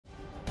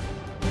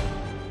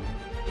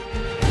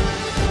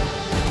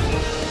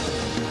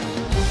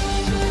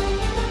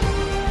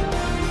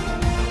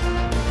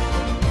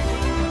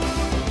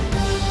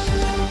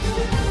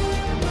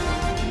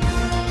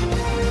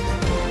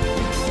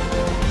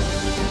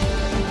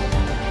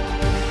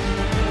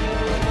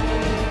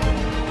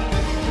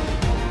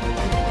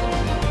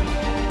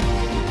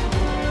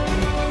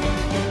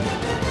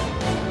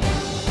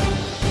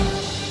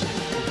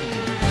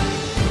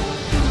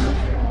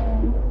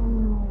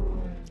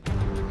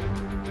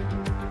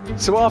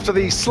So after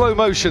the slow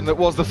motion that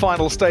was the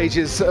final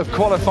stages of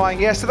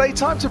qualifying yesterday,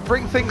 time to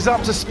bring things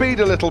up to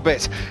speed a little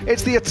bit.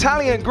 It's the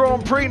Italian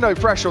Grand Prix, no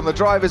pressure on the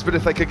drivers, but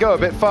if they could go a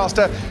bit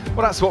faster,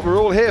 well, that's what we're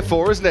all here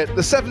for, isn't it?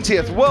 The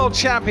 70th World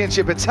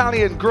Championship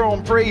Italian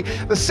Grand Prix,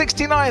 the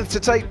 69th to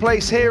take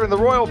place here in the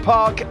Royal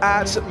Park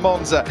at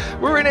Monza.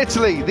 We're in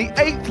Italy, the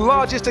 8th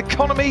largest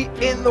economy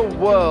in the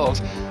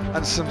world.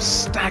 And some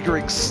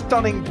staggering,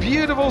 stunning,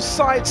 beautiful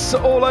sights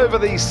all over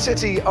the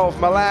city of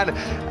Milan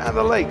and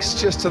the lakes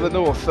just to the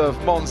north of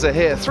Monza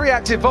here. 3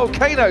 active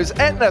volcanoes,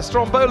 Etna,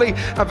 Stromboli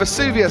and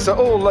Vesuvius, are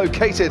all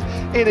located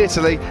in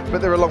Italy,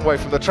 but they're a long way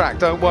from the track,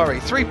 don't worry.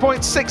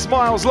 3.6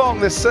 miles long,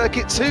 this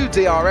circuit, 2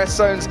 DRS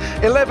zones,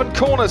 11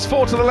 corners,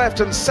 4 to the left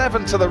and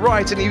 7 to the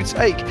right, and you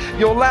take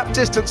your lap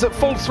distance at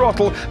full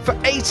throttle for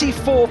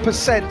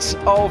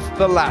 84% of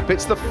the lap.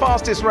 It's the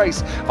fastest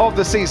race of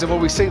the season. Will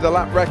we see the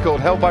lap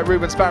record held by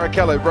Rubens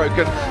Barrichello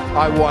broken?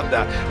 I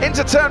wonder.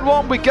 Into turn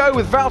 1 we go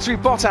with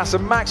Valtteri Bottas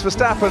and Max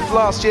Verstappen.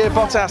 Last year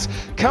Bottas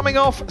coming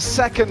off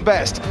second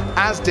best,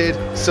 as did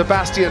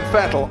Sebastian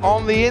Vettel.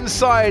 On the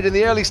inside in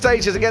the early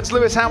stages against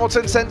Lewis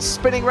Hamilton, sent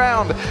spinning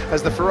round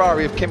as the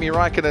Ferrari of Kimi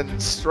Raikkonen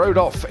strode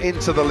off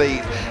into the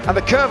lead. And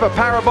the Curva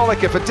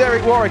Parabolica for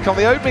Derek Warwick on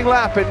the opening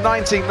lap in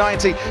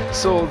 1990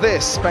 saw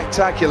this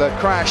spectacular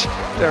crash.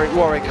 Derek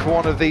Warwick,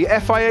 one of the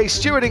FIA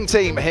stewarding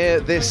team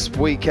here this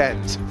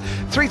weekend.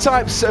 3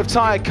 types of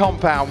tyre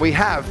compound. We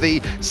have the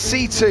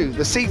C2,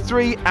 the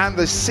C3 and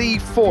the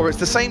C4. It's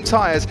the same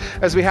tyres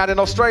as we had in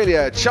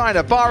Australia,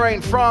 China,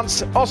 Bahrain,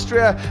 France,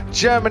 Austria,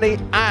 Germany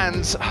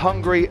and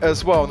Hungary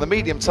as well. And the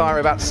medium tyre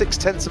about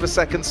 0.6 of a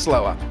second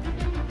slower.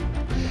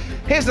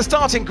 Here's the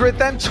starting grid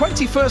then.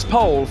 21st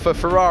pole for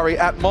Ferrari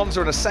at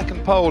Monza and a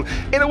 2nd pole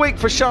in a week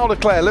for Charles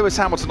Leclerc. Lewis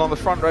Hamilton on the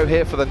front row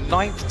here for the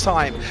 9th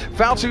time.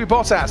 Valtteri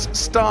Bottas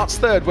starts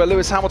 3rd where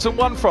Lewis Hamilton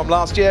won from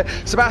last year.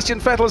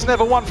 Sebastian Vettel has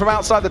never won from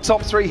outside the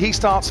top 3. He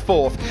starts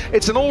 4th.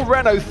 It's an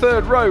all-Renault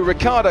 3rd row.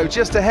 Ricciardo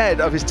just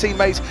ahead of his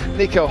teammate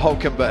Nico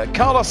Hülkenberg.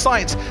 Carlos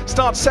Sainz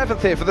starts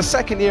 7th here for the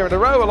 2nd year in a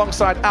row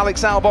alongside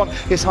Alex Albon,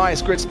 his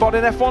highest grid spot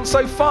in F1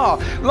 so far.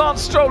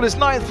 Lance Stroll is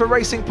 9th for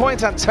Racing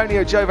Point.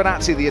 Antonio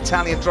Giovinazzi, the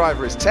Italian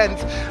driver, is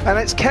 10th, and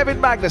it's Kevin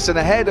Magnussen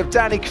ahead of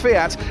Danny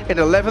Kvyat in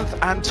 11th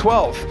and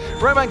 12th.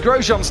 Romain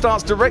Grosjean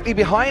starts directly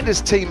behind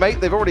his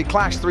teammate. They've already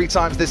clashed 3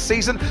 times this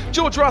season.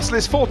 George Russell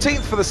is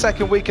 14th for the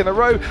 2nd week in a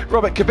row.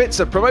 Robert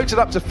Kubica promoted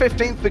up to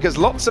 15th because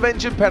lots of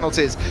engine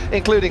penalties,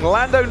 including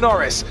Lando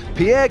Norris,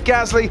 Pierre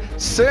Gasly,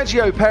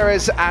 Sergio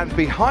Perez, and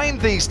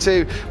behind these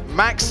two,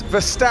 Max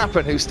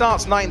Verstappen, who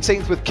starts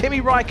 19th with Kimi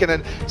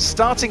Raikkonen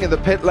starting in the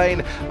pit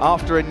lane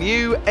after a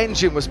new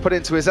engine was put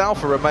into his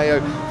Alfa Romeo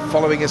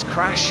following his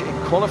crash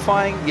in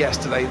qualifying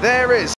yesterday. There is